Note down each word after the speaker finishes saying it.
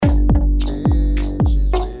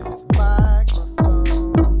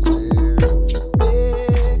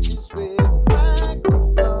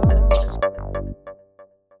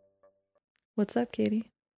What's up,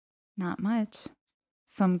 Katie? Not much.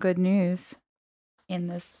 Some good news in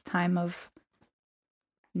this time of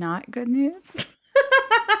not good news.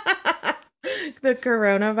 The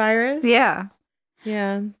coronavirus? Yeah.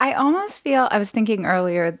 Yeah. I was thinking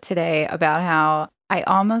earlier today about how I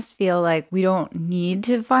almost feel like we don't need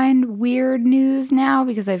to find weird news now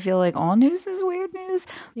because I feel like all news is weird news.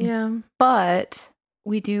 Yeah. But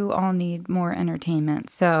we do all need more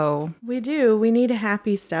entertainment. So We do. We need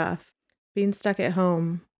happy stuff. Being stuck at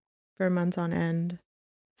home for months on end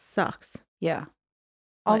sucks. yeah. Like-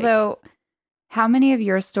 Although, how many of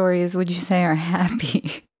your stories would you say are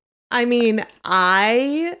happy? I mean,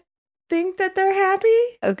 I think that they're happy.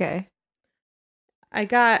 Okay.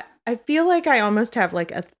 I feel like I almost have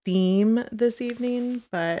like a theme this evening,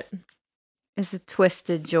 but It's a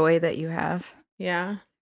twisted joy that you have. yeah.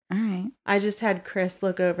 All right. I just had Chris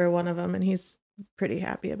look over one of them and he's pretty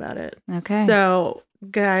happy about it. Okay. So,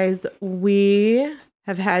 guys, we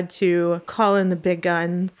have had to call in the big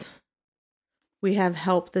guns. We have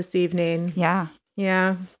help this evening. Yeah.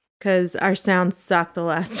 Yeah, because our sound sucked the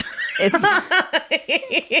last It's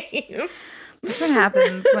time. That's what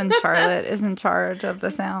happens when Charlotte is in charge of the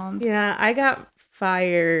sound. Yeah, I got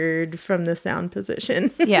fired from the sound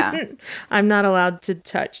position. Yeah. I'm not allowed to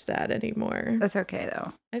touch that anymore. That's okay,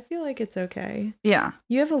 though. I feel like it's okay. Yeah.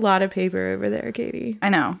 You have a lot of paper over there, Katie. I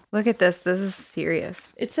know. Look at this. This is serious.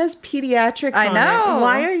 It says pediatrics I on know. it.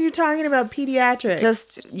 Why are you talking about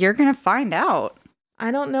pediatrics? You're going to find out.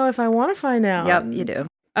 I don't know if I want to find out. Yep, you do.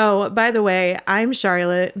 Oh, by the way, I'm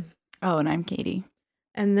Charlotte. Oh, and I'm Katie.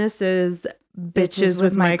 And this is Bitches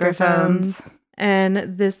with Microphones. And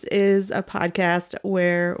this is a podcast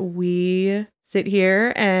where we sit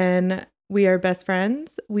here and we are best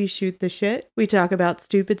friends. We shoot the shit. We talk about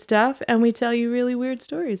stupid stuff and we tell you really weird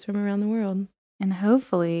stories from around the world. And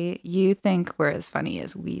hopefully you think we're as funny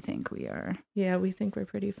as we think we are. Yeah, we think we're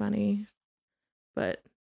pretty funny. But,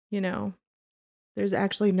 you know, there's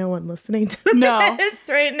actually no one listening to this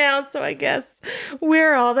right now. So I guess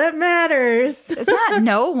we're all that matters. It's not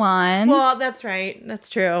no one. Well, that's right. That's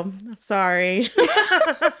true. Sorry.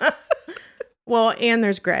 Well, and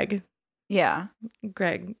there's Greg. Yeah.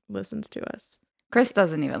 Greg listens to us. Chris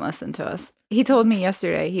doesn't even listen to us. He told me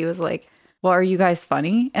yesterday, he was like, well, are you guys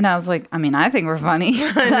funny? And I was like, I mean, I think we're funny.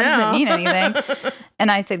 That doesn't mean anything.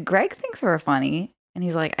 And I said, Greg thinks we're funny. And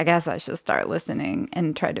he's like, I guess I should start listening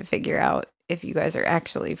and try to figure out if you guys are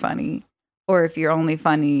actually funny or if you're only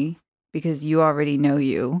funny because you already know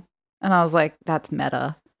you. And I was like, that's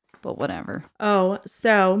meta, but whatever. Oh,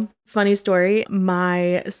 so funny story.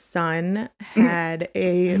 My son had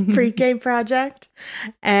a pre-K project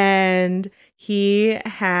and he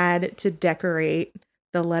had to decorate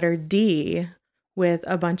the letter D with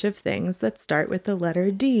a bunch of things that start with the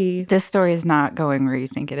letter D. This story is not going where you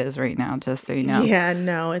think it is right now, just so you know. Yeah,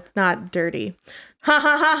 no, it's not dirty. Ha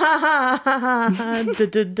ha ha ha ha ha.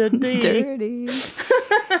 Dirty.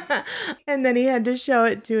 And then he had to show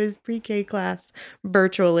it to his pre-K class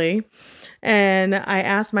virtually. And I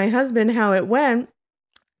asked my husband how it went.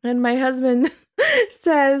 And my husband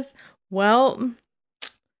says, well,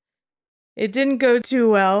 it didn't go too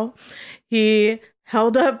well. He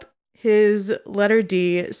held up his letter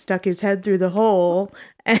D, stuck his head through the hole,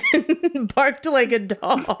 and barked like a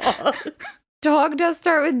dog. Dog does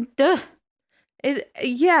start with duh.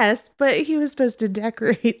 Yes, but he was supposed to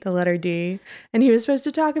decorate the letter D, and he was supposed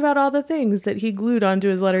to talk about all the things that he glued onto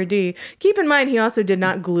his letter D. Keep in mind, he also did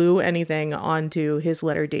not glue anything onto his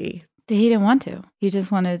letter D. He didn't want to. He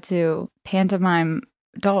just wanted to pantomime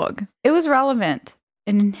dog. It was relevant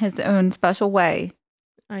in his own special way.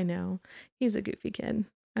 I know. He's a goofy kid.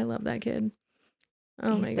 I love that kid.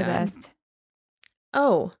 Oh He's my the God. best.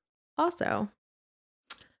 Oh, also,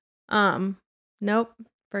 nope,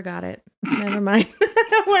 forgot it. Never mind.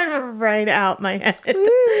 It went right out my head.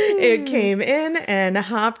 It came in and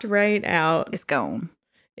hopped right out. It's gone.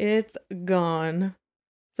 It's gone.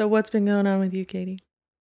 So what's been going on with you, Katie?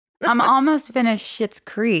 I'm almost finished Schitt's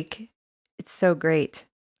Creek. It's so great.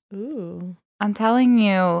 Ooh. I'm telling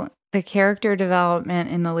you, the character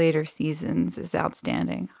development in the later seasons is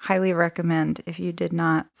outstanding. Highly recommend if you did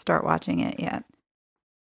not start watching it yet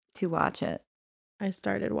to watch it. I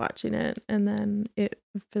started watching it and then it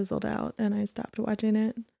fizzled out and I stopped watching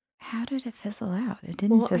it. How did it fizzle out? It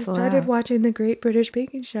didn't fizzle I started out. watching The Great British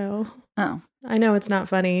Baking Show. Oh. I know it's not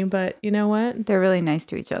funny, but you know what? They're really nice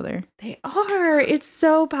to each other. They are. It's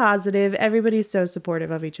so positive. Everybody's so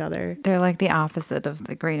supportive of each other. They're like the opposite of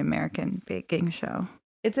the Great American Baking Show.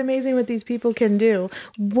 It's amazing what these people can do.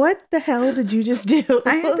 What the hell did you just do?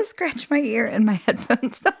 I had to scratch my ear and my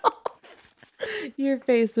headphones fell off. Your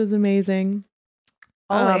face was amazing.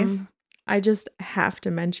 Always. I just have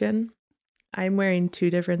to mention, I'm wearing 2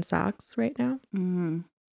 different socks right now. Mm.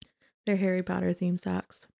 They're Harry Potter themed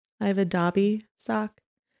socks. I have a Dobby sock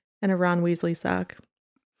and a Ron Weasley sock.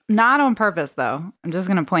 Not on purpose, though. I'm just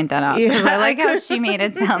going to point that out. Because I like how she made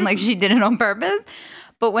it sound like she did it on purpose.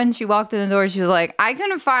 But when she walked in the door, she was like, I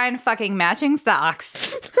couldn't find fucking matching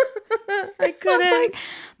socks. I couldn't. I was like,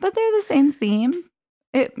 but they're the same theme.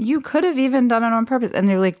 You could have even done it on purpose. And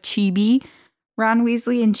they're like chibi Ron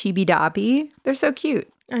Weasley and chibi Dobby. They're so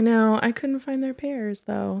cute. I know. I couldn't find their pairs,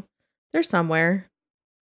 though. They're somewhere.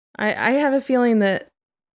 I have a feeling that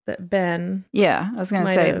Ben I was going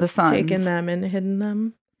to say the Sons. taken them and hidden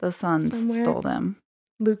them. The Sons stole them.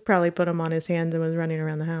 Luke probably put them on his hands and was running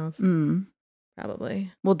around the house. Mm.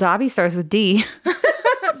 Probably. Well, Dobby starts with D.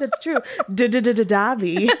 That's true.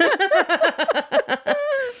 Dobby.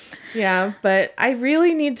 Yeah, but I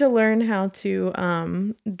really need to learn how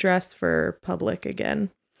to dress for public again.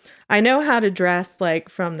 I know how to dress like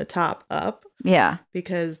from the top up. Yeah.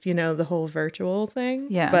 Because, the whole virtual thing.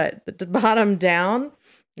 Yeah. But the bottom down,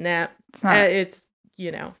 nah. It's not. It's,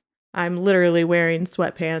 I'm literally wearing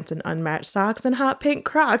sweatpants and unmatched socks and hot pink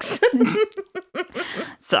Crocs.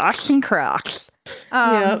 Socks and Crocs.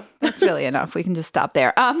 Yep. That's really enough. We can just stop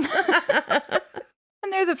there. And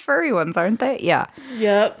they're the furry ones, aren't they? Yeah.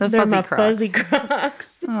 Yep. They're my Crocs. fuzzy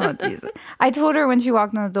Crocs. Oh, Jesus. I told her when she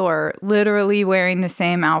walked in the door, literally wearing the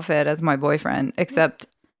same outfit as my boyfriend, except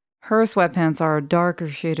her sweatpants are a darker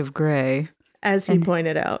shade of gray. As he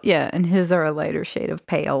pointed out. Yeah, and his are a lighter shade of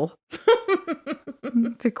pale.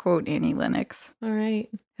 To quote Annie Lennox. All right.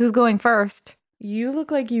 Who's going first? You look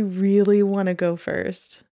like you really want to go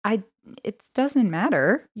first. It doesn't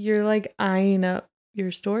matter. You're like eyeing up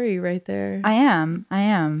your story right there. I am.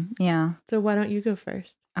 Yeah. So why don't you go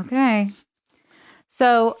first? Okay.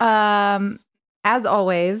 So, as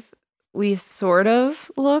always, we sort of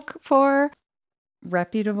look for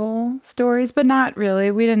reputable stories, but not really.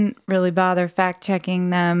 We didn't really bother fact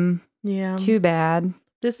checking them. Yeah. Too bad.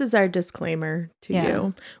 This is our disclaimer to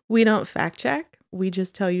you. We don't fact check. We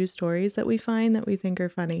just tell you stories that we find that we think are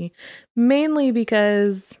funny, mainly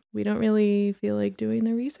because we don't really feel like doing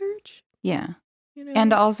the research. Yeah.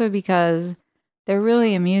 And also because they're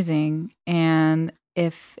really amusing. And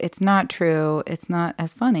if it's not true, it's not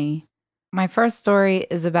as funny. My first story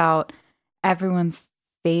is about everyone's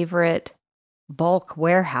favorite bulk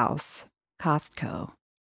warehouse, Costco.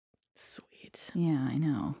 Sweet. Yeah, I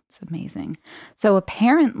know. It's amazing. So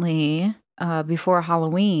apparently, before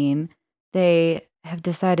Halloween, they have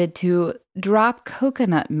decided to drop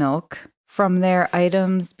coconut milk from their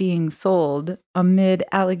items being sold amid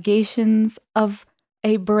allegations of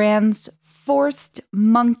a brand's forced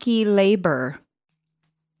monkey labor.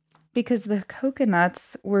 Because the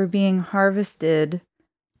coconuts were being harvested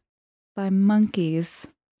by monkeys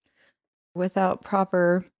without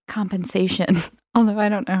proper compensation. Although I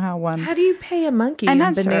don't know how one. How do you pay a monkey? I'm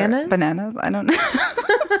not bananas? Sure. Bananas? I don't know.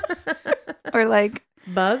 Or like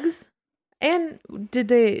bugs? And did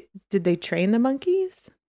they train the monkeys?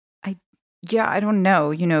 I don't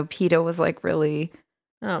know. PETA was like really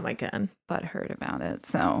oh my God, butthurt about it.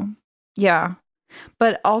 So yeah.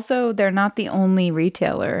 But also they're not the only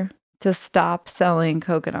retailer to stop selling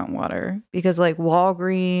coconut water, because like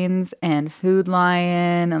Walgreens and Food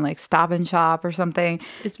Lion and like Stop and Shop or something.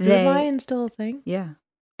 Is Food Lion still a thing? Yeah.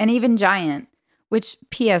 And even Giant, which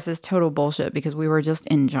PS is total bullshit because we were just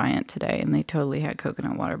in Giant today and they totally had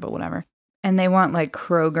coconut water, but whatever. And they want like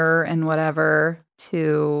Kroger and whatever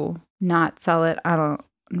to not sell it. I don't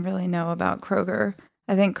really know about Kroger.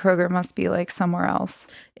 I think Kroger must be like somewhere else.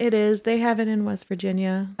 It is. They have it in West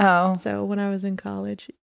Virginia. Oh. So when I was in college,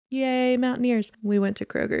 yay, Mountaineers, we went to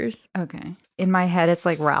Kroger's. Okay. In my head, it's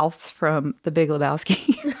like Ralph's from The Big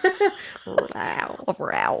Lebowski.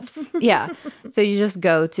 Ralph's. Yeah. So you just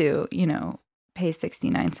go to, pay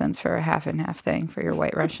 69 cents for a half and half thing for your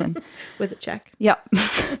White Russian. With a check. Yep.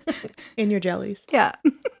 And your jellies. Yeah.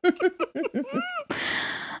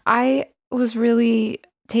 I was really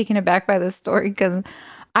taken aback by this story because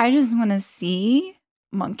I just want to see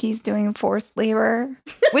monkeys doing forced labor,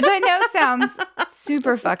 which I know sounds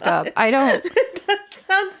super fucked up. I don't. It does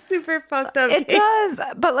sound super fucked up. It does.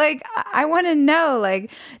 But like, I want to know,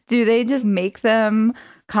 like, do they just make them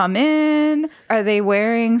come in? Are they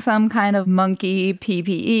wearing some kind of monkey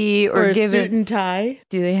PPE or a suit and tie?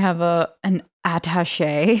 Do they have an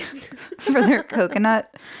attaché for their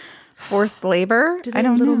coconut forced labor? Do they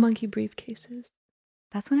have little monkey briefcases?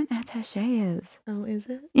 That's what an attaché is. Oh, is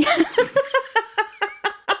it? Yes.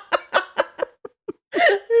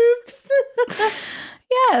 Oops.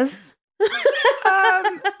 Yes.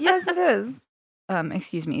 Yes, it is.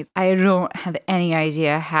 excuse me, I don't have any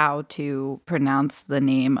idea how to pronounce the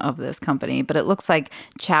name of this company, but it looks like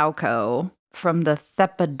Chowco from the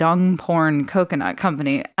Thepadungporn Coconut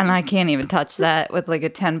Company. And I can't even touch that with like a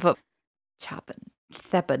 10-foot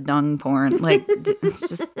Thepadungporn. Like, it's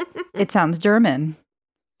just, it sounds German.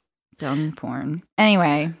 Dung porn.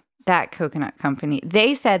 Anyway, that coconut company,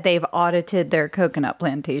 they said they've audited their coconut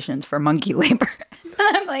plantations for monkey labor. And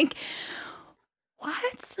I'm like,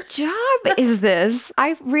 what job is this?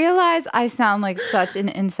 I realize I sound like such an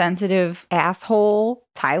insensitive asshole.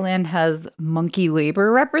 Thailand has monkey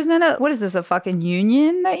labor representative. What is this, a fucking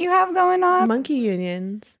union that you have going on? Monkey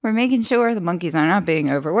unions. We're making sure the monkeys are not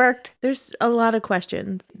being overworked. There's a lot of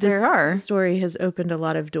questions. There are. This story has opened a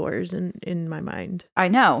lot of doors in my mind. I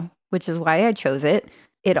know, which is why I chose it.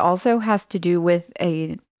 It also has to do with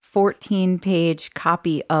a 14-page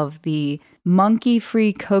copy of the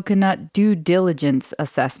Monkey-Free Coconut Due Diligence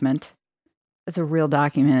Assessment. It's a real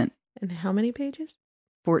document. And how many pages?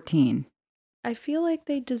 14. I feel like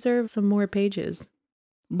they deserve some more pages.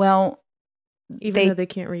 Well, even though they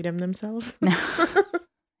can't read them themselves. No.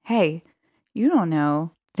 Hey, you don't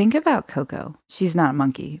know. Think about Coco. She's not a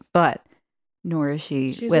monkey, but nor is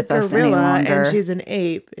she's with us any longer. And she's an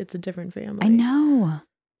ape. It's a different family. I know.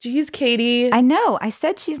 Jeez, Katie. I know. I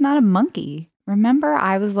said she's not a monkey. Remember,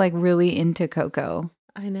 I was like really into Coco.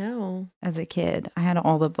 I know. As a kid, I had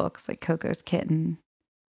all the books, like Coco's Kitten.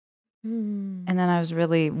 And then I was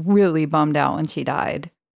really, really bummed out when she died.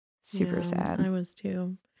 Super sad. I was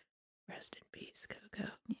too. Rest in peace, Coco.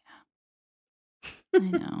 Yeah. I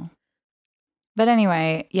know. But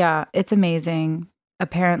anyway, yeah, it's amazing.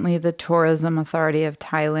 Apparently, the Tourism Authority of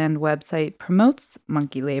Thailand website promotes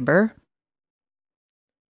monkey labor.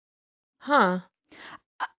 Huh.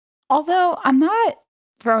 Although I'm not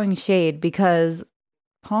throwing shade because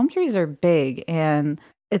palm trees are big and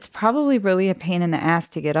it's probably really a pain in the ass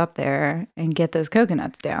to get up there and get those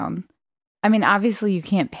coconuts down. I mean, obviously you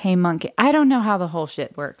can't pay monkey. I don't know how the whole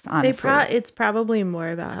shit works, honestly. It's probably more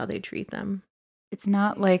about how they treat them. It's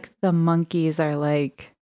not like the monkeys are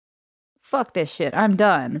like, fuck this shit, I'm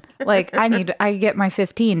done. Like, I get my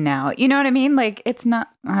 15 now. You know what I mean? Like, it's not,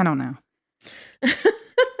 I don't know.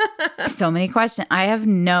 So many questions. I have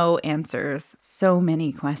no answers. So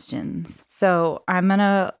many questions. So I'm going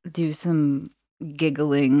to do some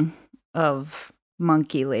giggling of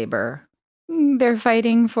monkey labor. They're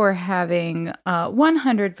fighting for having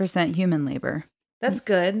 100% human labor. That's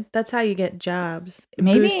good. That's how you get jobs.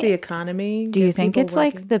 Maybe boost the economy. Do you think it's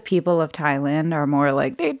working? Like the people of Thailand are more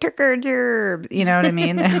like, they took our gerbs. You know what I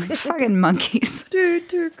mean? They're like fucking monkeys. They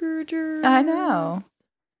took our gerbs. I know.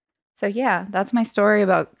 So yeah, that's my story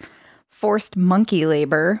about forced monkey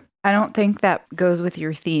labor. I don't think that goes with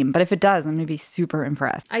your theme, but if it does, I'm going to be super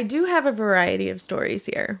impressed. I do have a variety of stories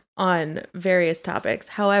here on various topics.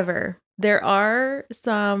 However, there are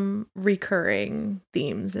some recurring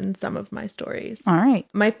themes in some of my stories. All right.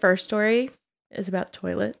 My first story is about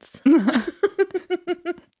toilets.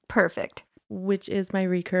 Perfect. Which is my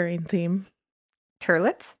recurring theme.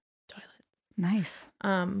 Turlets? Toilets. Nice.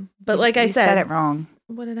 But like I said. You said it wrong.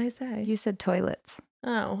 What did I say? You said toilets.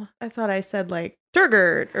 Oh, I thought I said like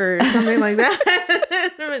turgert or something like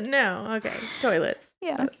that. But no, okay. Toilets.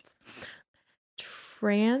 Yeah. Toilets.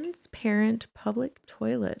 Transparent public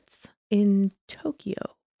toilets in Tokyo.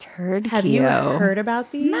 Tokyo. Have you heard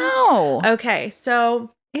about these? No. Okay,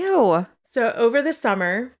 so. Ew. So over the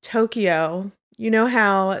summer, Tokyo, you know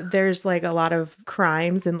how there's like a lot of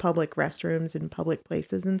crimes in public restrooms and public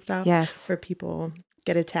places and stuff? Yes. Where people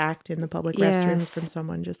get attacked in the public restrooms from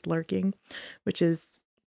someone just lurking, which is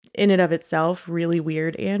in and of itself really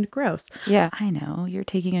weird and gross. Yeah, I know. You're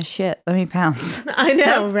taking a shit. Let me pounce. I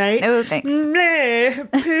know, right? No, thanks.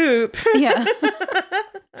 Poop. Yeah.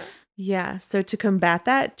 Yeah. So to combat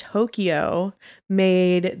that, Tokyo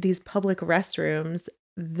made these public restrooms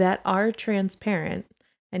that are transparent.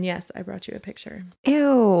 And yes, I brought you a picture.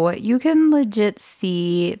 Ew, you can legit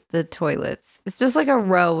see the toilets. It's just like a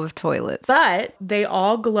row of toilets. But they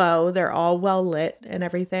all glow. They're all well lit and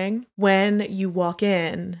everything. When you walk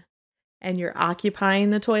in and you're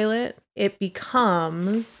occupying the toilet, it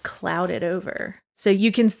becomes clouded over. So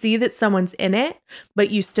you can see that someone's in it,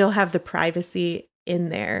 but you still have the privacy in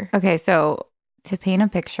there. Okay, so to paint a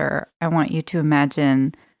picture, I want you to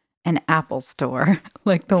imagine an Apple store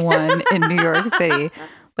like the one in New York City.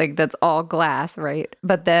 Like that's all glass, right?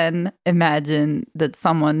 But then imagine that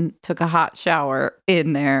someone took a hot shower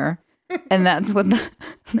in there, and that's what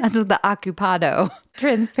the occupado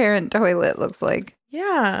transparent toilet looks like.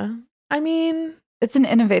 Yeah, I mean, it's an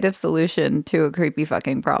innovative solution to a creepy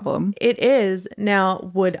fucking problem. It is. Now,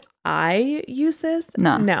 would I use this?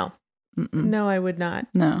 No. No. No, I would not.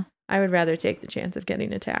 No. I would rather take the chance of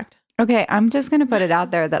getting attacked. Okay, I'm just going to put it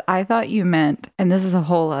out there that I thought you meant, and this is a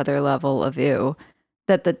whole other level of ew,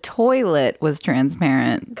 that the toilet was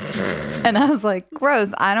transparent. And I was like,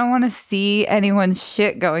 gross, I don't want to see anyone's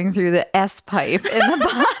shit going through the S pipe in the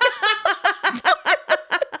bottom.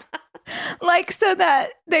 Like, so that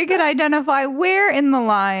they could identify where in the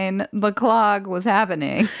line the clog was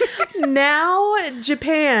happening. Now,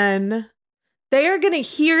 Japan, they are going to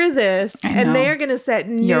hear this and they are going to set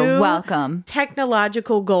You're new welcome.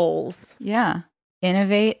 technological goals. Yeah.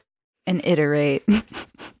 Innovate and iterate.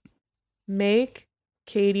 Make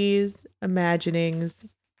Katie's imaginings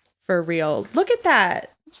for real. Look at that.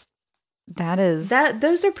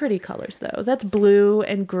 Those are pretty colors though. That's blue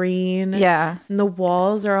and green. Yeah. And the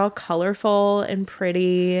walls are all colorful and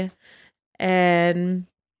pretty. And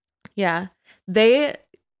yeah, they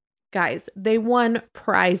won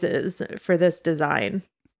prizes for this design.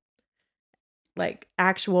 Like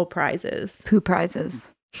actual prizes. Poo prizes.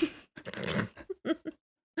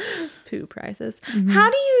 Poo prizes. Mm-hmm. How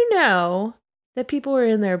do you know that people are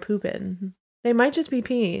in there pooping? They might just be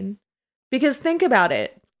peeing. Because think about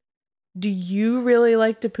it. Do you really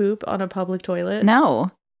like to poop on a public toilet?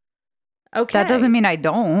 No. Okay. That doesn't mean I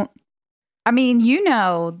don't. I mean, you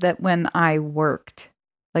know that when I worked,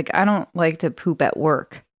 like I don't like to poop at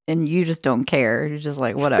work and you just don't care. You're just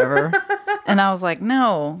like, whatever. And I was like,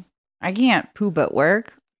 no, I can't poop at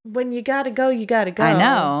work. When you gotta go, you gotta go. I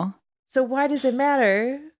know. So why does it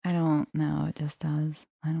matter? I don't know. It just does.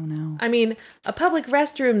 I don't know. I mean, a public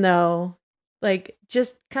restroom though, like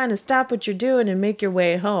just kind of stop what you're doing and make your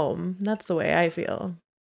way home. That's the way I feel.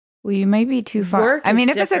 Well, you may be too far. Work I mean,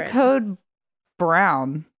 is if different. it's a code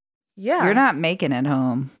brown, yeah, you're not making it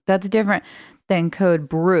home. That's different than code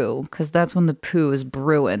brew because that's when the poo is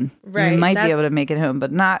brewing. Right. You might be able to make it home,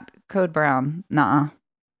 but not code brown. Nuh-uh.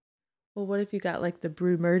 Well, what if you got like the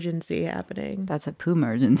brew emergency happening? That's a poo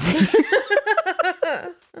emergency.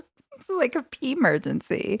 It's like a pee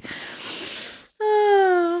emergency.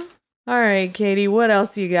 Oh. All right, Katie, what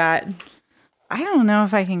else you got? I don't know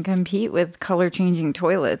if I can compete with color-changing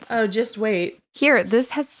toilets. Oh, just wait. Here,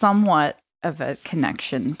 this has somewhat of a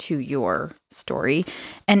connection to your story,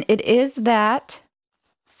 and it is that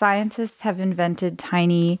scientists have invented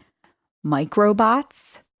tiny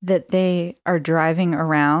microbots that they are driving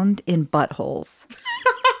around in buttholes.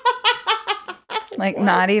 Like, what?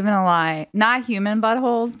 Not even a lie. Not human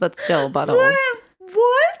buttholes, but still buttholes.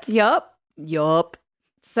 What? Yup.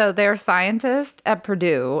 So they're scientists at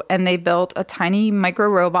Purdue, and they built a tiny micro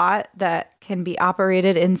robot that can be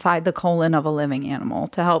operated inside the colon of a living animal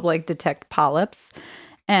to help like detect polyps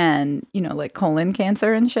and, you know, like colon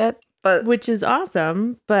cancer and shit. But which is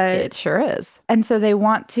awesome, but it sure is. And so they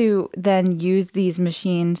want to then use these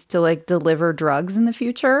machines to like deliver drugs in the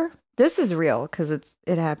future. This is real because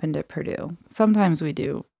it happened at Purdue. Sometimes we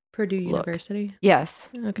do. Purdue University? Yes.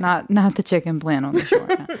 Okay. Not the chicken plant on the shore.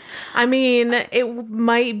 No. I mean, it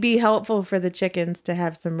might be helpful for the chickens to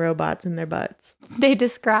have some robots in their butts. They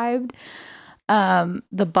described the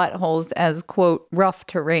buttholes as, quote, rough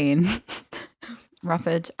terrain.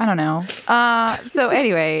 Roughage. I don't know. So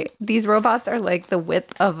anyway, these robots are like the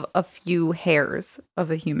width of a few hairs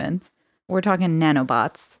of a human. We're talking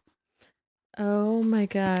nanobots. Oh my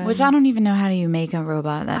God. Which I don't even know how do you make a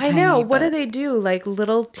robot that tiny. I know. What do they do? Like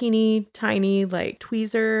little teeny tiny like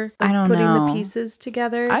tweezer? Like I don't putting know. the pieces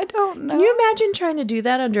together? I don't know. Can you imagine trying to do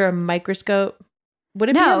that under a microscope? Would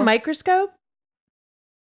it be a microscope?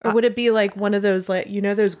 Or would it be like one of those, like, you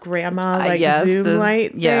know, those grandma like yes, zoom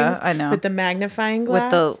light things? Yeah, I know. With the magnifying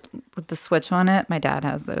glass? With the switch on it. My dad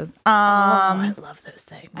has those. I love those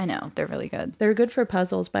things. I know. They're really good. They're good for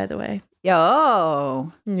puzzles, by the way.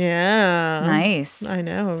 Yo. Yeah. Nice. I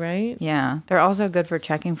know, right? Yeah. They're also good for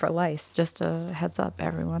checking for lice. Just a heads up,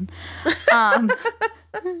 everyone.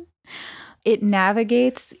 It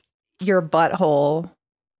navigates your butthole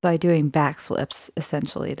by doing backflips,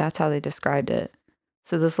 essentially. That's how they described it.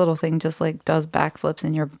 So this little thing just like does backflips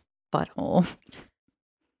in your butthole.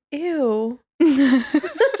 Ew.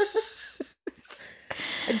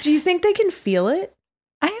 Do you think they can feel it?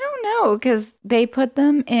 I don't know, because they put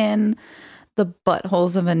them in the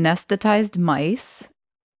buttholes of anesthetized mice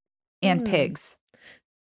and pigs.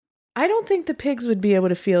 I don't think the pigs would be able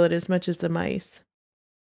to feel it as much as the mice.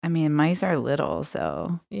 I mean, mice are little,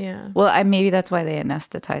 so. Yeah. Well, maybe that's why they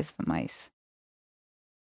anesthetize the mice.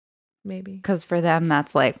 Maybe. Because for them,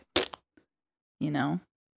 that's like, you know.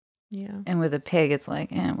 Yeah. And with a pig, it's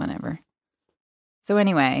like, whatever. So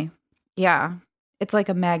anyway, yeah. It's like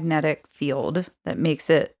a magnetic field that makes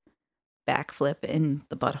it backflip in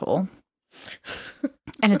the butthole.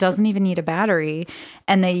 And it doesn't even need a battery.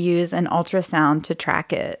 And they use an ultrasound to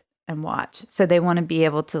track it and watch. So they want to be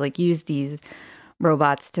able to like use these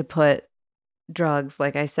robots to put drugs,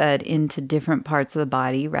 like I said, into different parts of the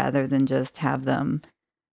body rather than just have them,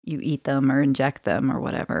 you eat them or inject them or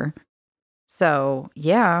whatever. So,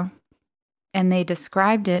 yeah. And they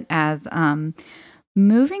described it as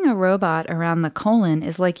moving a robot around the colon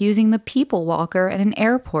is like using the people walker at an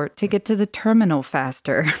airport to get to the terminal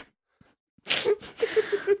faster.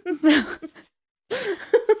 So,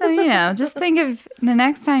 you know, just think of the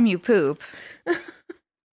next time you poop,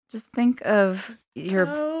 just think of your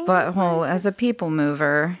butthole as a people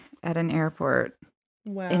mover at an airport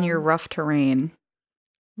in your rough terrain.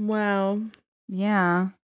 Wow. Yeah.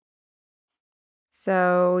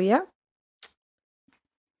 So, yeah.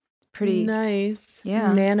 Pretty nice.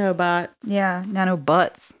 Yeah. Nanobots. Yeah,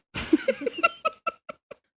 nanobutts.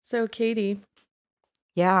 So, Katie.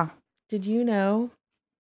 Yeah. Did you know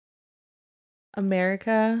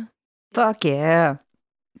America? Fuck yeah.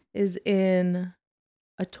 Is in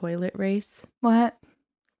a toilet race. What?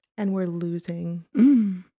 And we're losing.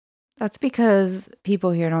 That's because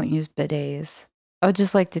people here don't use bidets. I would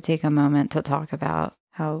just like to take a moment to talk about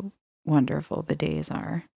how wonderful bidets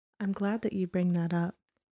are. I'm glad that you bring that up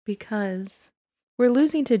because we're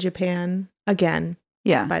losing to Japan again.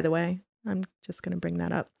 Yeah. By the way, I'm just going to bring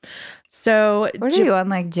that up. So, what are you on,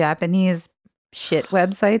 like Japanese shit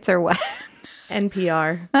websites or what?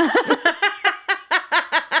 NPR.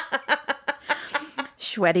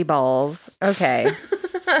 Sweaty balls. Okay.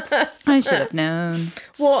 I should have known.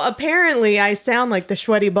 Well, apparently I sound like the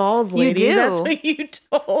sweaty balls lady. You do. That's what you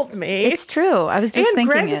told me. It's true. I was just thinking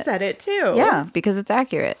Greg said it too. Yeah, because it's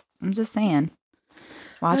accurate. I'm just saying.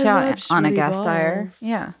 Watch out on a gas tire.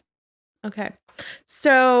 Yeah. Okay.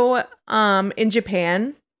 So, in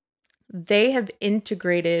Japan, they have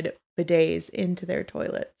integrated bidets into their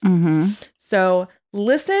toilets. Mm-hmm. So,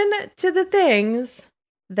 listen to the things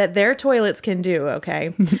that their toilets can do,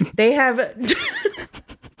 okay? They have...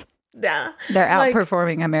 They're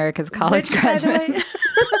outperforming America's college graduates.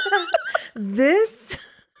 This...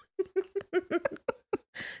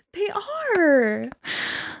 They are.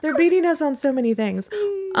 They're beating us on so many things.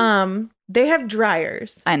 They have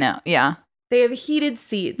dryers. I know, yeah. They have heated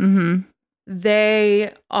seats. Mm-hmm.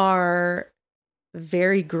 They are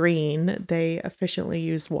very green. They efficiently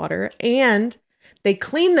use water. And they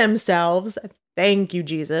clean themselves. Thank you,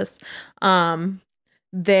 Jesus. They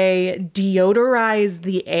deodorize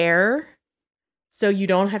the air so you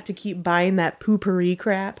don't have to keep buying that poopery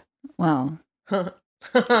crap. Well.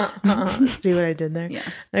 See what I did there? Yeah.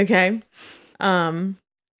 Okay. And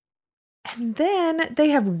then they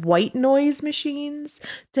have white noise machines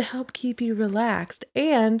to help keep you relaxed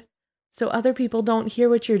and so other people don't hear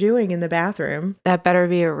what you're doing in the bathroom. That better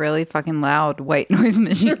be a really fucking loud white noise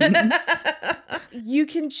machine. You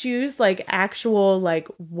can choose like actual like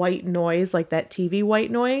white noise, like that TV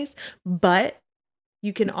white noise, but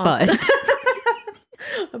you can also...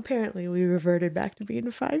 Apparently we reverted back to being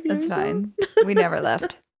 5 years That's fine. old. We never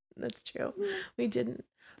left. That's true. We didn't.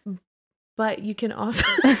 But you can also...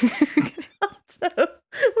 we're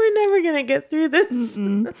never going to get through this.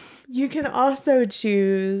 Mm-mm. You can also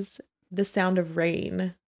choose the sound of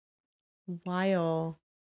rain while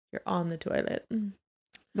you're on the toilet.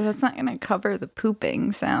 But that's not going to cover the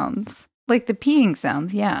pooping sounds. Like the peeing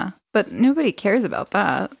sounds, yeah. But nobody cares about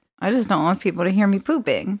that. I just don't want people to hear me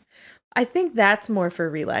pooping. I think that's more for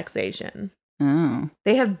relaxation. Oh.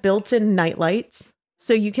 They have built-in night lights,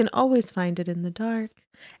 so you can always find it in the dark.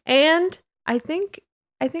 And I think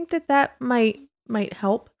that might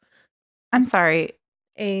help. I'm sorry.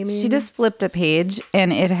 Amy. She just flipped a page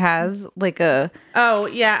and it has like a... Oh,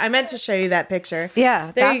 yeah. I meant to show you that picture.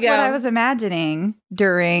 Yeah. There that's you go. What I was imagining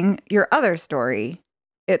during your other story.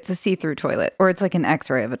 It's a see-through toilet or it's like an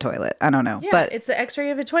x-ray of a toilet. I don't know. Yeah, but it's the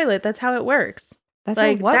x-ray of a toilet. That's how it works. That's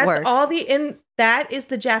like, how what that's works? all that is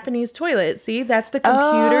the Japanese toilet. See, that's the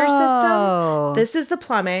computer system. This is the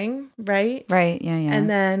plumbing, right? Right. Yeah. Yeah. And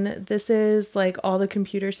then this is like all the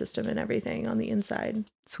computer system and everything on the inside.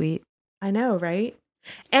 Sweet. I know, right?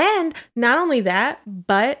 And not only that,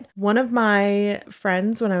 but one of my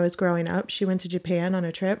friends when I was growing up, she went to Japan on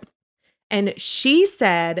a trip. And she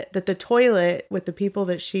said that the toilet with the people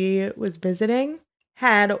that she was visiting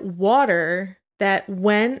had water that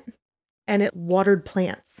went and it watered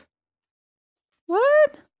plants.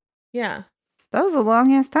 What? Yeah. That was a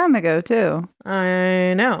long ass time ago, too.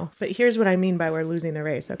 I know. But here's what I mean by we're losing the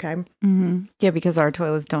race, okay? Mm-hmm. Yeah, because our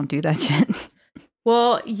toilets don't do that shit.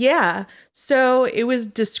 Well, yeah. So it was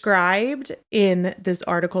described in this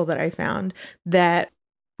article that I found that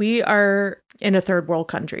We are in a third world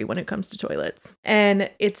country when it comes to toilets. And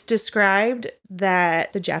it's described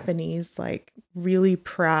that the Japanese like really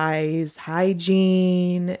prize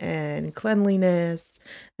hygiene and cleanliness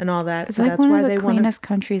and all that. It's so like that's one why of they the want cleanest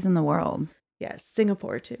countries in the world. Yes,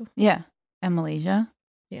 Singapore too. Yeah. And Malaysia.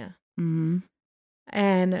 Yeah. Mm-hmm.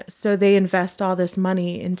 And so they invest all this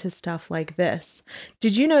money into stuff like this.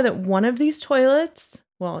 Did you know that one of these toilets,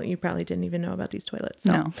 well, you probably didn't even know about these toilets.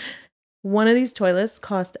 So No. one of these toilets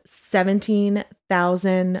cost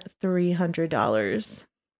 $17,300.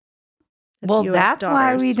 Well, US that's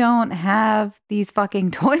why we dollars. don't have these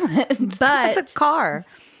fucking toilets. But that's a car.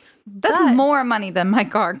 That's more money than my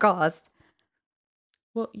car cost.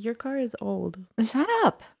 Well, your car is old. Shut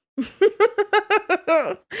up.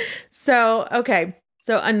 So, okay.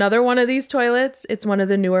 So another one of these toilets, it's one of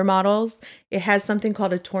the newer models. It has something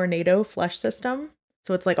called a tornado flush system.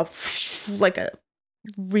 So it's like a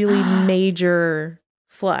really major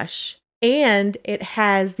flush. And it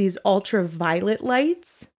has these ultraviolet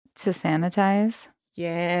lights. To sanitize?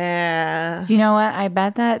 Yeah. You know what? I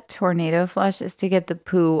bet that tornado flush is to get the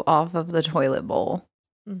poo off of the toilet bowl.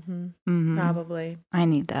 Probably. I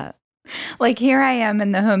need that. Like here I am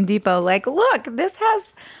in the Home Depot, like, look, this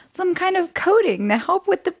has some kind of coating to help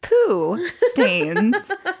with the poo stains.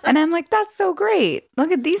 And I'm like, that's so great.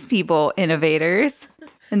 Look at these people, innovators.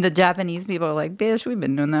 And the Japanese people are like, bitch, we've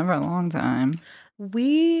been doing that for a long time.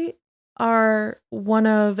 We are one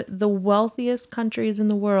of the wealthiest countries in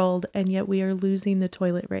the world, and yet we are losing the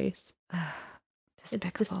toilet race.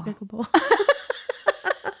 It's despicable.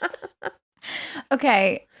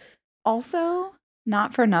 Okay. Also,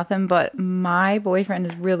 not for nothing, but my boyfriend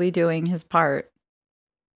is really doing his part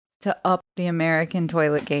to up the American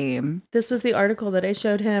toilet game. This was the article that I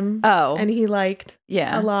showed him. Oh. And he liked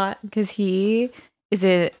a lot. Because he is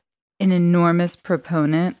an enormous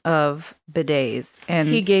proponent of bidets. And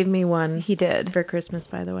he gave me one. He did. For Christmas,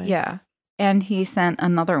 by the way. Yeah. And he sent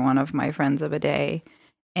another one of my friends a bidet.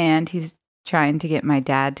 And he's trying to get my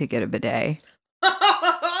dad to get a bidet.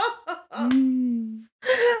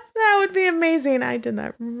 That would be amazing. I did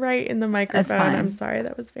that right in the microphone. I'm sorry.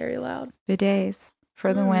 That was very loud. Bidets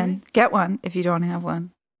for the win. Get one if you don't have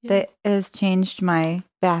one. Yeah. That has changed my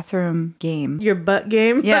bathroom game. Your butt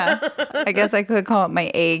game? Yeah. I guess I could call it my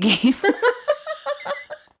A game. But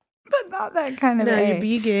not that kind of A. Your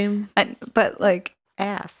B game. But like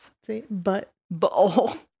ass. See? Butt.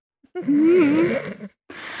 Bowl.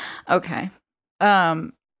 Okay.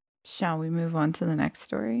 Shall we move on to the next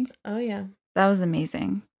story? Oh, yeah. That was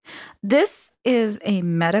amazing. This is a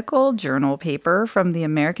medical journal paper from the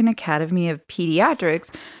American Academy of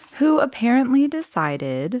Pediatrics, who apparently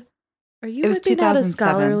decided... Are you whipping out a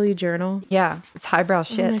scholarly journal? Yeah, it's highbrow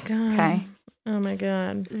shit. Oh, my God. Okay. Oh, my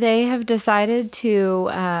God. They have decided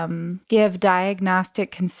to give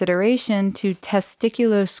diagnostic consideration to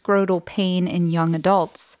testiculoscrotal pain in young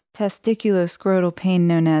adults. Testiculoscrotal pain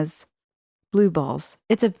known as blue balls.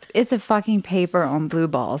 It's a fucking paper on blue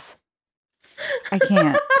balls. I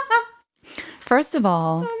can't. First of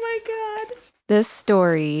all, oh my God, this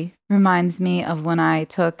story reminds me of when I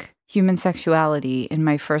took human sexuality in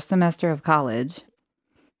my first semester of college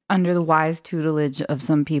under the wise tutelage of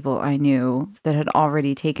some people I knew that had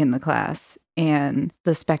already taken the class. And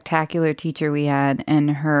the spectacular teacher we had,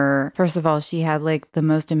 and her, first of all, she had like the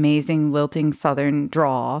most amazing lilting Southern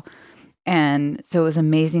drawl. And so it was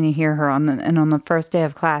amazing to hear her on the first day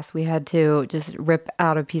of class, we had to just rip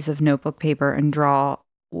out a piece of notebook paper and draw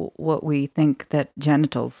what we think that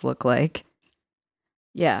genitals look like.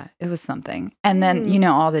 Yeah, it was something. And then,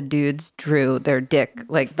 all the dudes drew their dick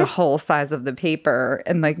like the whole size of the paper.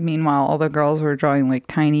 And like, meanwhile, all the girls were drawing like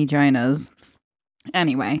tiny ginas.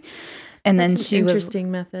 Anyway. And That's then an she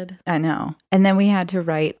interesting method. I know. And then we had to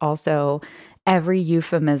write also every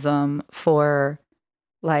euphemism for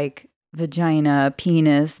like vagina,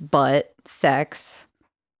 penis, butt, sex,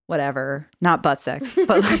 whatever. Not butt sex,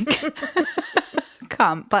 but like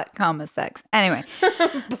butt, comma, sex. Anyway.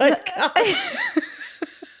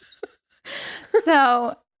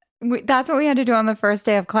 So that's what we had to do on the first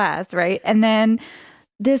day of class, right? And then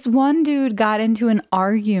this one dude got into an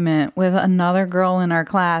argument with another girl in our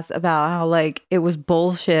class about how like it was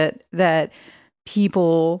bullshit that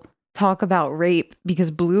people talk about rape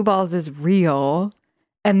because blue balls is real.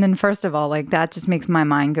 And then first of all, like that just makes my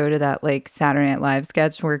mind go to that like Saturday Night Live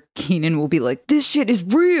sketch where Keenan will be like, this shit is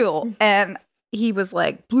real. And he was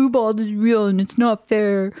like, blue balls is real and it's not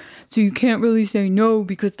fair. So you can't really say no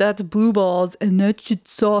because that's blue balls and that shit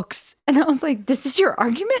sucks. And I was like, this is your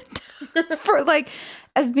argument for like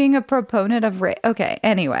as being a proponent of rape? Okay,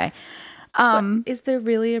 anyway. Is there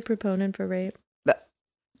really a proponent for rape? But,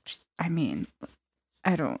 I mean,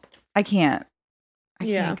 I can't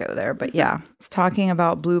go there. But yeah, it's talking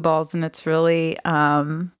about blue balls, and it's really,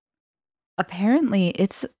 apparently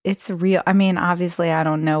it's real. I mean, obviously I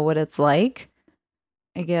don't know what it's like.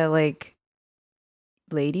 I get like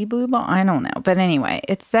lady blue ball. I don't know. But anyway,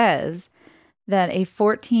 it says that a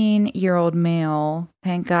 14-year-old male,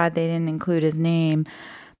 thank God they didn't include his name,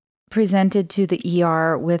 presented to the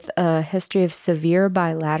ER with a history of severe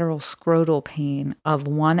bilateral scrotal pain of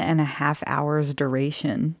 1.5 hours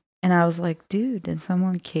duration. And I was like, dude, did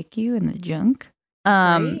someone kick you in the junk?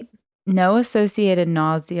 Right? No associated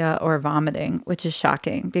nausea or vomiting, which is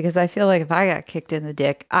shocking because I feel like if I got kicked in the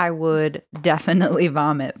dick, I would definitely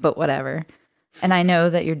vomit, but whatever. And I know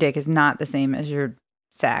that your dick is not the same as your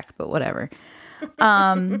sack, but whatever.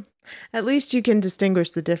 At least you can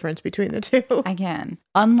distinguish the difference between the two. I can.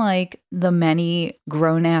 Unlike the many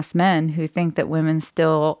grown-ass men who think that women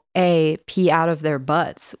still, A, pee out of their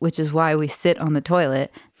butts, which is why we sit on the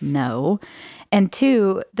toilet. No. And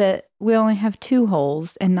 2, that we only have 2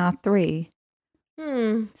 holes and not 3.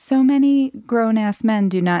 So many grown-ass men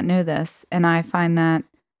do not know this. And I find that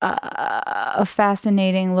a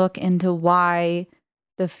fascinating look into why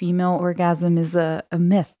the female orgasm is a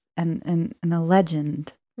myth and a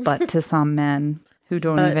legend. But to some men who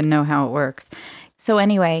don't even know how it works. So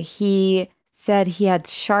anyway, he said he had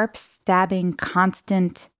sharp, stabbing,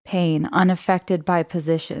 constant pain, unaffected by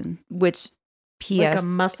position, which P.S. Like a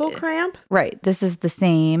muscle cramp? Right. This is the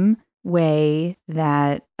same way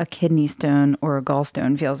that a kidney stone or a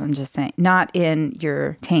gallstone feels. I'm just saying, not in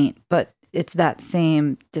your taint, but it's that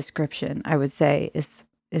same description, I would say, is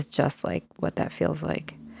just like what that feels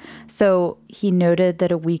like. So he noted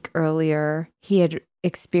that a week earlier, he had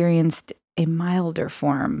experienced a milder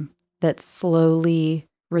form that slowly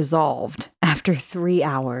resolved after 3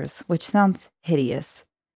 hours, which sounds hideous.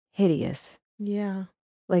 Hideous. Yeah.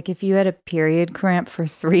 Like if you had a period cramp for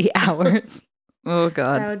 3 hours. Oh,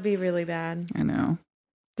 God. That would be really bad. I know.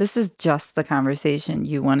 This is just the conversation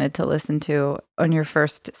you wanted to listen to on your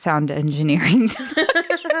first sound engineering time.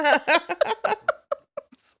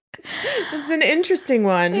 It's an interesting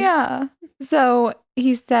one. Yeah. So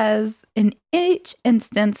he says in each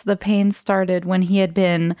instance, the pain started when he had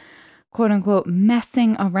been, quote unquote,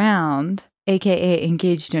 messing around, aka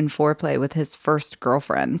engaged in foreplay with his first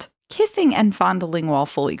girlfriend, kissing and fondling while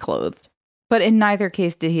fully clothed. But in neither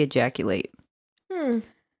case did he ejaculate.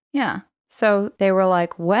 Yeah. So they were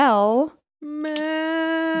like, well,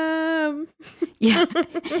 Ma'am. yeah.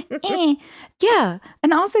 Yeah.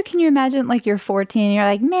 And also, can you imagine, like, you're 14 and you're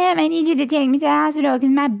like, ma'am, I need you to take me to the hospital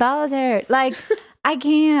because my balls hurt. Like, I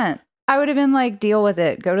can't. I would have been like, deal with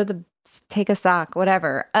it. Take a sock,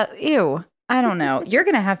 whatever. Ew. I don't know. You're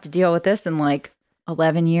going to have to deal with this in like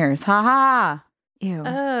 11 years. Ha ha. Ew.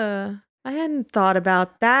 I hadn't thought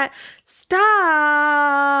about that. Stop.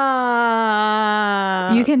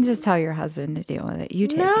 You can just tell your husband to deal with it. You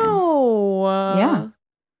take him. No. Yeah.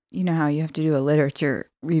 You know how you have to do a literature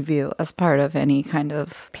review as part of any kind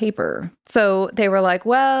of paper. So they were like,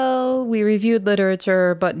 well, we reviewed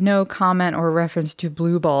literature, but no comment or reference to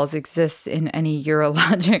blue balls exists in any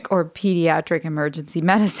urologic or pediatric emergency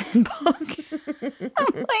medicine book. I'm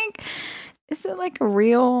like, is it like a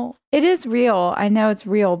real? It is real. I know it's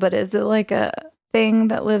real, but is it like a thing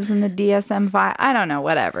that lives in the DSM-5? I don't know,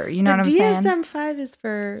 whatever. You know what I'm saying? DSM-5 is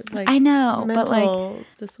for like I know, mental but like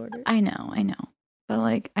disorders. I know. But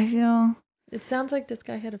like I feel it sounds like this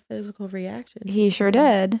guy had a physical reaction. He sure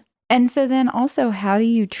did. And so then also, how do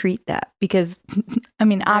you treat that? Because I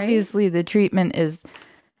mean, obviously the treatment is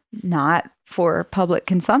not for public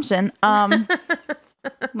consumption.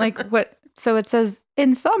 Like what? So it says,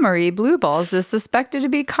 in summary, blue balls is suspected to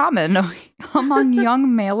be common among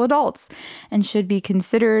young male adults and should be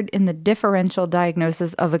considered in the differential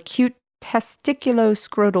diagnosis of acute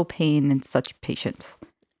testiculo-scrotal pain in such patients.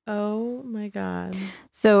 Oh my God.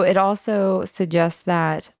 So it also suggests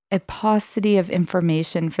that a paucity of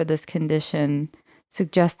information for this condition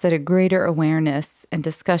suggests that a greater awareness and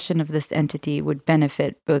discussion of this entity would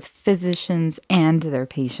benefit both physicians and their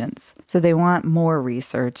patients. So they want more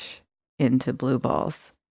research into blue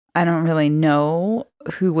balls. I don't really know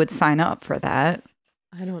who would sign up for that.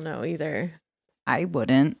 I don't know either. I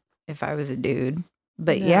wouldn't if I was a dude.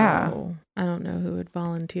 But No, yeah. I don't know who would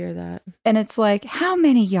volunteer that. And it's like, how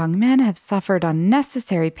many young men have suffered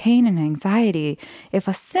unnecessary pain and anxiety if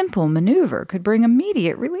a simple maneuver could bring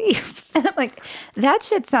immediate relief? And I'm like, that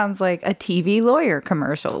shit sounds like a TV lawyer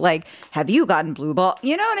commercial. Like, have you gotten blue ball?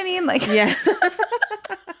 You know what I mean? Like, yes.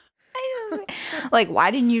 Like, why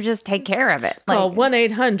didn't you just take care of it? Like, call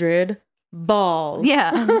 1-800-BALLS.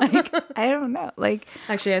 Yeah. Like, I don't know. Like,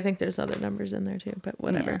 actually, I think there's other numbers in there too, but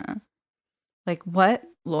whatever. Yeah. Like, what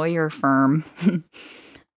lawyer firm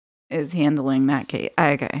is handling that case?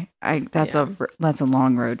 Okay, that's a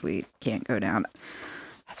long road we can't go down.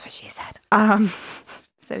 That's what she said.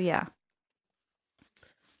 So yeah.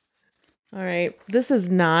 All right. This is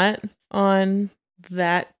not on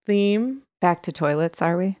that theme. Back to toilets,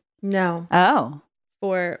 are we? No. Oh.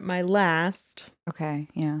 For my last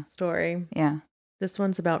story. Yeah. This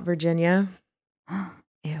one's about Virginia.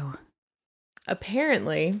 Ew.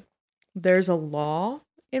 Apparently, there's a law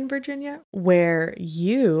in Virginia where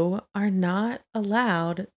you are not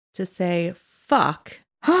allowed to say fuck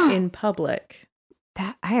in public.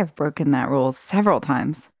 I have broken that rule several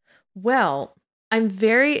times. Well, I'm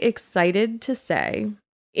very excited to say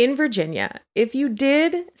in Virginia, if you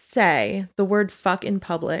did say the word fuck in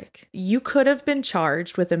public, you could have been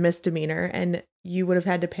charged with a misdemeanor and you would have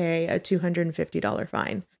had to pay a $250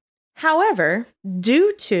 fine. However,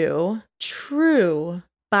 due to true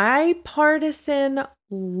bipartisan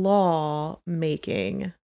law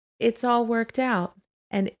making, it's all worked out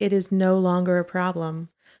and it is no longer a problem.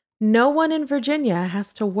 No one in Virginia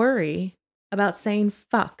has to worry about saying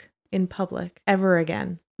fuck in public ever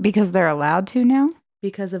again. Because they're allowed to now?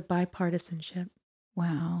 Because of bipartisanship.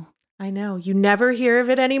 Wow. I know. You never hear of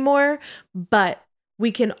it anymore, but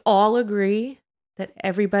we can all agree that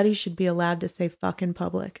everybody should be allowed to say fuck in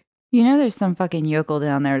public. You know, there's some fucking yokel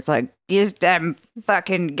down there. It's like, it's them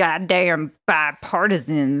fucking goddamn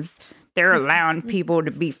bipartisans. They're allowing people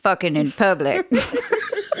to be fucking in public.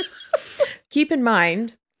 Keep in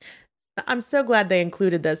mind, I'm so glad they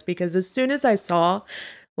included this because as soon as I saw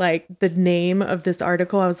like the name of this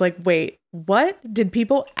article, I was like, wait, what? Did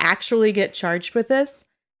people actually get charged with this?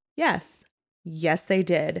 Yes. Yes, they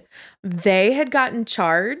did. They had gotten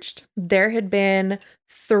charged. There had been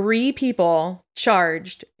 3 people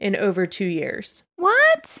charged in over 2 years.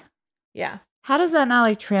 What? Yeah. How does that not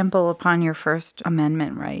like trample upon your First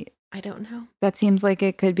Amendment right? I don't know. That seems like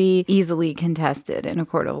it could be easily contested in a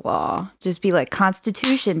court of law. Just be like,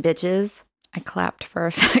 Constitution, bitches. I clapped for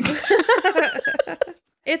effect.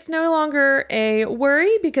 It's no longer a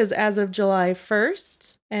worry because as of July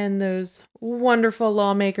 1st, and those wonderful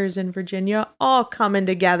lawmakers in Virginia all coming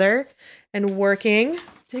together and working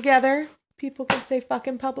together, people can say fuck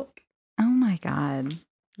in public. Oh my God.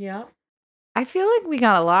 Yeah. I feel like we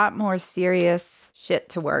got a lot more serious shit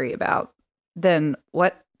to worry about than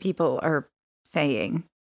what people are saying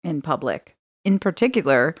in public. In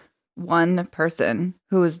particular, one person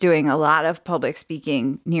who was doing a lot of public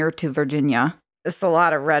speaking near to Virginia. It's a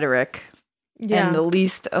lot of rhetoric, and the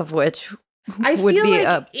least of which would be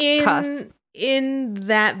like a cuss. In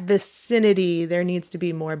that vicinity, there needs to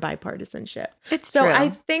be more bipartisanship. It's true. I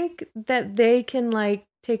think that they can like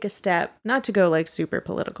take a step, not to go like super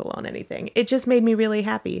political on anything. It just made me really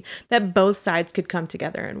happy that both sides could come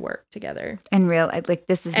together and work together. And realize like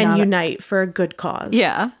this is and unite for a good cause.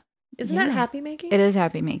 Yeah. Isn't that happy making? It is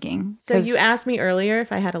happy making. So you asked me earlier if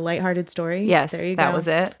I had a lighthearted story. Yes, there you go. That was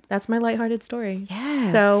it. That's my lighthearted story.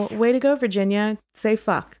 Yes. So way to go, Virginia. Say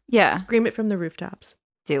fuck. Yeah. Scream it from the rooftops.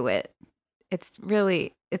 Do it. It's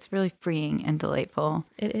really freeing and delightful.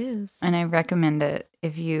 It is. And I recommend it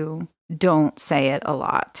if you don't say it a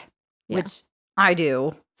lot, which I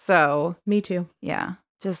do. So me too. Yeah.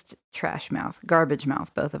 Just trash mouth, garbage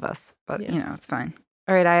mouth, both of us. But you know, it's fine.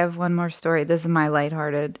 All right. I have one more story. This is my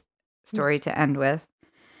lighthearted story to end with.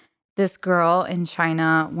 This girl in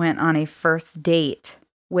China went on a first date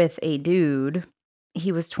with a dude.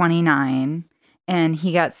 He was 29 and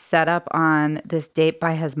he got set up on this date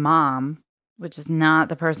by his mom, which is not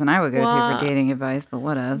the person I would go to for dating advice, but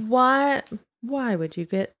whatever. Why would you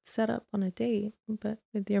get set up on a date but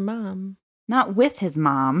with your mom? Not with his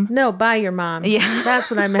mom. No, by your mom. Yeah.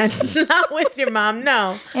 That's what I meant. Not with your mom.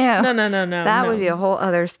 No. Ew. No. That would be a whole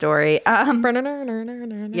other story.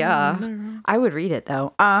 Yeah. I would read it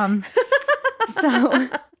though. So I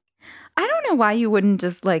don't know why you wouldn't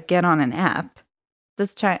just like get on an app.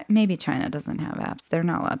 Maybe China doesn't have apps. They're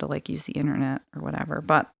not allowed to like use the internet or whatever.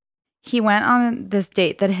 But he went on this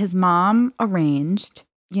date that his mom arranged.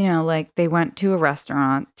 You know, like they went to a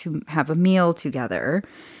restaurant to have a meal together.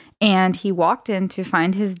 And he walked in to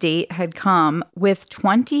find his date had come with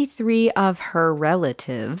 23 of her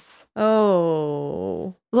relatives.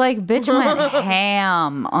 Oh. Like, bitch went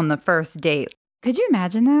ham on the first date. Could you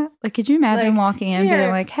imagine that? Like, could you imagine walking in and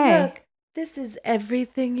being like, hey. Look, this is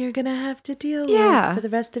everything you're going to have to deal with for the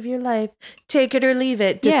rest of your life. Take it or leave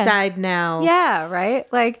it. Decide now. Yeah, right?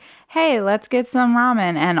 Like, hey, let's get some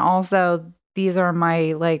ramen. And also, these are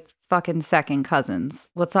my, like, fucking second cousins.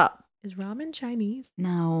 What's up? Is ramen Chinese?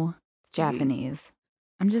 No, it's Japanese.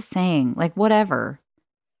 I'm just saying, like, whatever.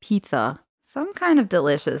 Pizza. some kind of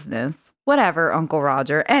deliciousness. Whatever, Uncle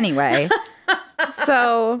Roger. Anyway,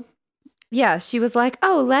 so yeah, she was like,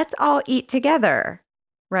 oh, let's all eat together.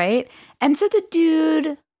 Right? And so the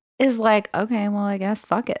dude is like, okay, well, I guess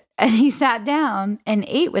fuck it. And he sat down and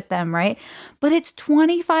ate with them, right? But it's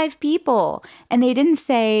 25 people. And they didn't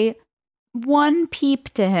say one peep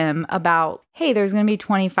to him about, hey, there's going to be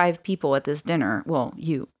 25 people at this dinner. Well,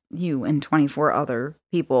 you and 24 other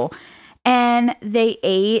people. And they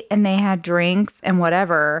ate and they had drinks and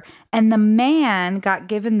whatever. And the man got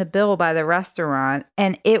given the bill by the restaurant,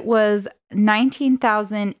 and it was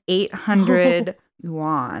 19,800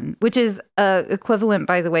 yuan, which is equivalent,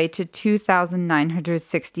 by the way, to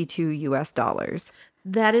 2,962 US dollars.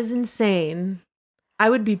 That is insane.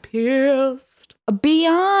 I would be pissed.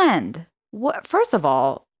 Beyond. What? First of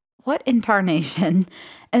all, what in tarnation?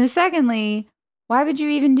 And secondly, why would you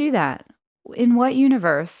even do that? In what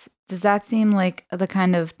universe does that seem like the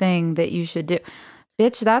kind of thing that you should do?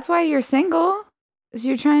 Bitch, that's why you're single. Is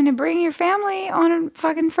you're trying to bring your family on a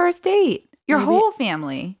fucking first date. Your whole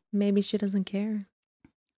family. Maybe she doesn't care.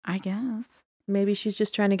 I guess. Maybe she's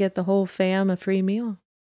just trying to get the whole fam a free meal.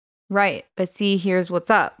 Right. But see, here's what's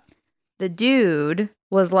up. The dude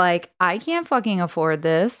was like, I can't fucking afford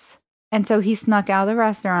this. And so he snuck out of the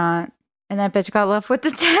restaurant, and that bitch got left with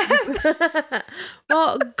the tab.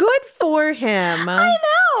 Well, good for him. I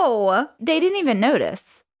know. They didn't even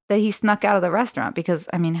notice that he snuck out of the restaurant because,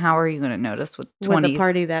 I mean, how are you going to notice with 20? With a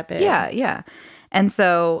party that big. Yeah, yeah. And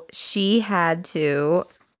so she had to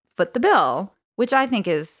foot the bill, which I think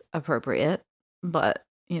is appropriate, but,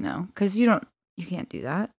 you know, because you can't do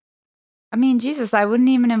that. I mean, Jesus, I wouldn't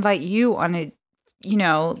even invite you on a, you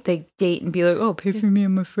know, they date and be like, oh, pay for me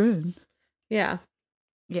and my friend. Yeah.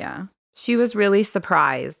 Yeah. She was really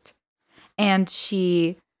surprised. And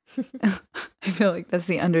she, I feel like that's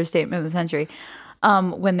the understatement of the century,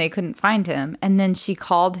 when they couldn't find him. And then she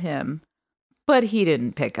called him, but he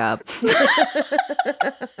didn't pick up.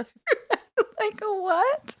 Like,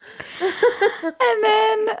 what? And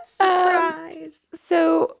then, surprise.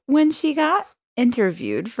 So when she got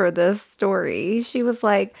interviewed for this story, she was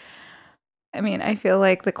like, I mean, I feel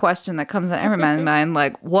like the question that comes in everyone's mind,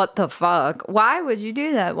 like, what the fuck? Why would you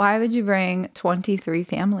do that? Why would you bring 23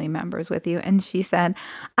 family members with you? And she said,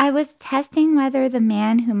 I was testing whether the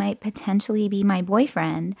man who might potentially be my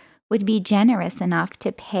boyfriend would be generous enough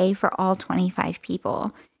to pay for all 25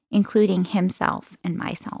 people, including himself and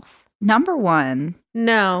myself. Number one.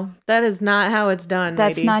 No, that is not how it's done.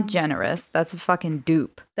 That's lady. not generous. That's a fucking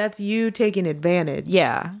dupe. That's you taking advantage.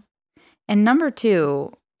 Yeah. And number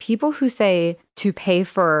two, people who say to pay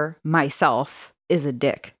for myself is a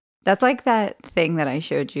dick. That's like that thing that I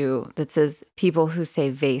showed you that says people who say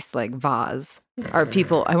vase like vase are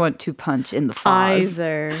people I want to punch in the vase.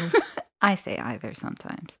 Either. I say either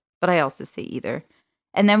sometimes, but I also say either.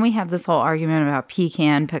 And then we have this whole argument about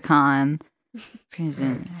pecan, pecan.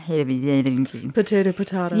 Potato,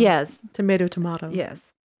 potato. Yes. Tomato, tomato. Yes.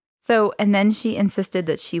 So, and then she insisted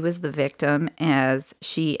that she was the victim as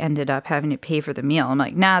she ended up having to pay for the meal. I'm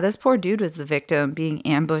like, nah, this poor dude was the victim being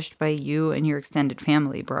ambushed by you and your extended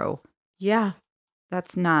family, bro. Yeah.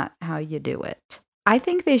 That's not how you do it. I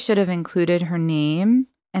think they should have included her name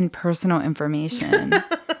and personal information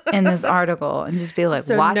in this article and just be like,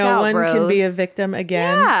 so watch out, no one bros. can be a victim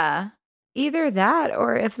again. Yeah. Either that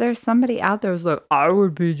or if there's somebody out there who's like, I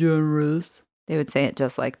would be generous. They would say it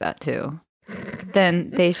just like that too.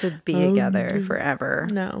 Then they should be together forever.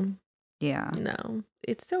 No. Yeah. No.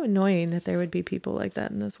 It's so annoying that there would be people like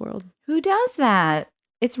that in this world. Who does that?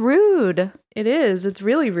 It's rude. It is. It's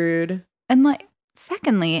really rude. And like,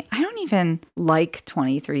 secondly, I don't even like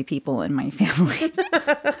 23 people in my family.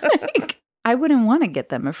 Like, I wouldn't want to get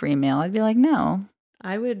them a free meal. I'd be like, no.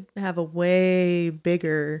 I would have a way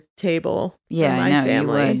bigger table Yeah, for my I know,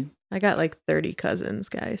 family. you would. I got like 30 cousins,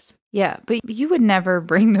 guys. Yeah, but you would never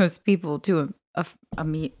bring those people to a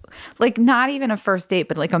meal. Like, not even a first date,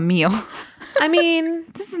 but like a meal. I mean,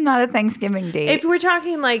 this is not a Thanksgiving date. if we're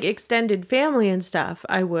talking like extended family and stuff,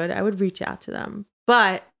 I would reach out to them.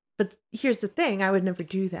 But here's the thing, I would never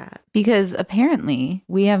do that. Because apparently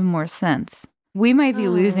we have more sense. We might be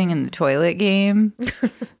losing in the toilet game,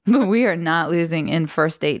 but we are not losing in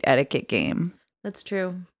first date etiquette game. That's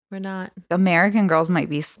true. We're not. American girls might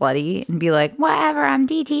be slutty and be like, whatever, I'm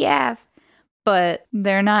DTF. But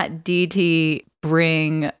they're not DT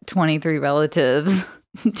bring 23 relatives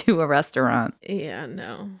to a restaurant. Yeah,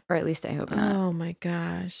 no. Or at least I hope not. Oh my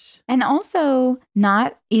gosh. And also,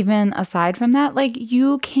 not even aside from that, like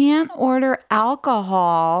you can't order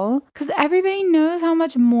alcohol because everybody knows how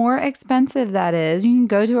much more expensive that is. You can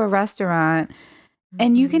go to a restaurant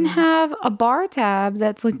And you can have a bar tab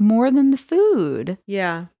that's like more than the food.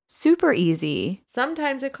 Yeah. Super easy.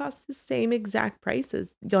 Sometimes it costs the same exact price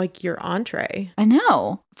as like your entree. I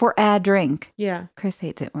know. For a drink. Yeah. Chris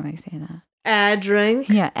hates it when I say that. A drink?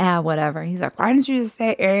 Yeah, whatever. He's like, why don't you just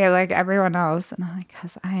say like everyone else? And I'm like,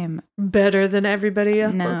 because I am better than everybody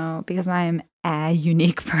else. No, because I am a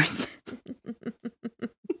unique person.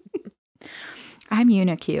 I'm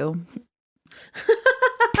unique.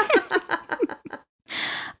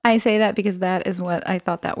 I say that because that is what I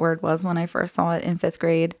thought that word was when I first saw it in 5th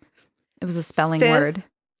grade. It was a spelling word.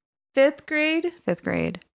 5th grade? 5th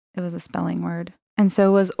grade. It was a spelling word. And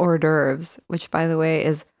so was hors d'oeuvres, which, by the way,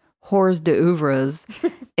 is hors d'oeuvres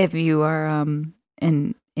if you are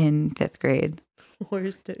in 5th grade.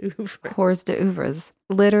 Hors d'oeuvres. Hors d'oeuvres.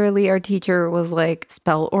 Literally, our teacher was like,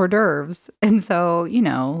 spell hors d'oeuvres. And so,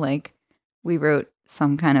 like we wrote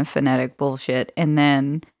some kind of phonetic bullshit. And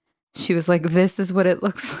then she was like, this is what it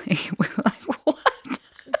looks like. We were like, what?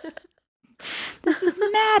 This is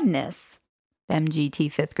madness.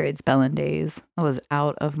 MGT 5th grade spelling days. I was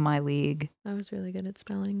out of my league. I was really good at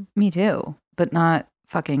spelling. Me too, but not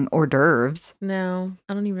fucking hors d'oeuvres. No,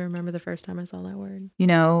 I don't even remember the first time I saw that word. You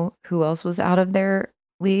know who else was out of their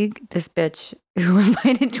league? This bitch who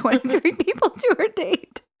invited 23 people to her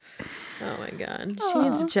date. Oh my God. She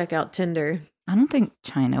needs to check out Tinder. I don't think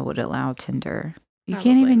China would allow Tinder. You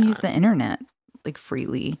Probably can't even not. use the internet like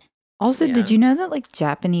freely. Also, Did you know that like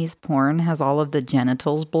Japanese porn has all of the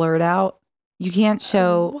genitals blurred out? You can't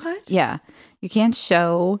show what? Yeah. You can't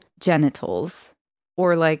show genitals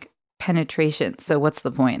or like penetration. So what's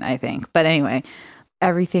the point, I think? But anyway,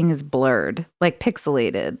 everything is blurred, like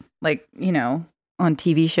pixelated. Like, on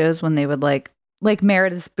TV shows when they would like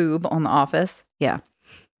Meredith's boob on The Office. Yeah.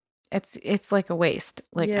 It's like a waste.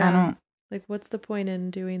 Like I don't Like what's the point in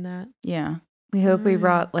doing that? Yeah. We hope we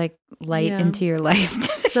brought like light into your life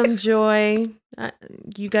today. Some joy.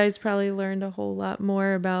 You guys probably learned a whole lot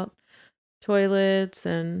more about toilets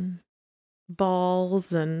and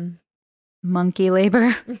balls and monkey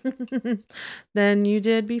labor than you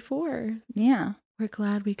did before. Yeah. We're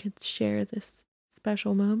glad we could share this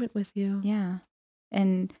special moment with you. Yeah.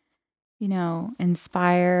 And,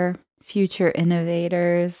 inspire future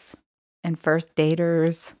innovators and first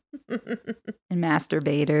daters and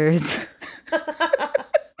masturbators.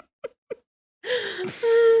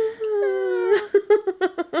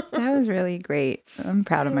 That was really great. I'm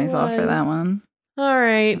proud of myself for that one. All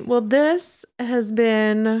right. Well, this has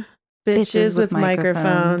been Bitches with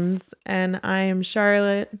Microphones. And I am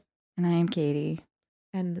Charlotte. And I am Katie.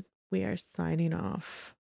 And we are signing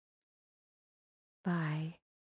off. Bye.